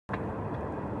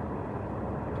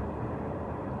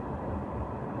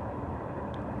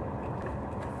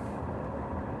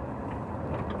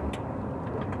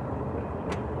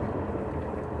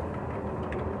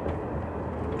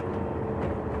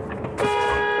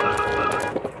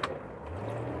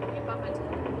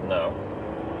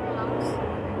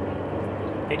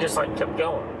just like kept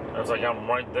going. I was like, I'm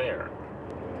right there.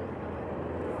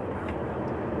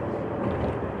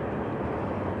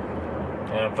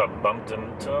 And if I bumped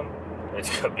into him,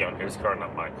 it's gonna be on his car,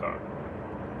 not my car.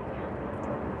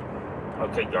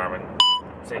 Okay, Garmin,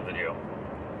 save video.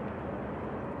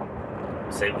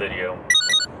 Save video.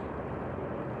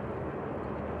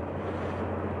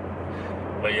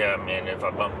 But yeah, man, if I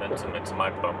bump into him, it's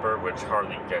my bumper, which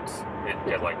hardly gets, it'd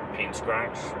get like paint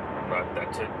scratch, not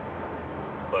dented,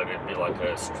 but it'd be like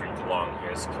a streak along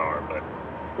his car, but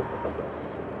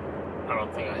I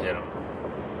don't think I hit him,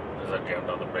 because I jammed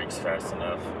on the brakes fast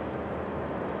enough.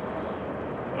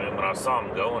 I mean, when I saw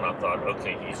him going, I thought,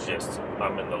 okay,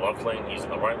 I'm in the left lane, he's in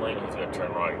the right lane, he's gonna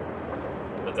turn right.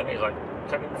 But then he's like,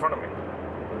 cut in front of me.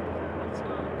 That's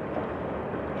not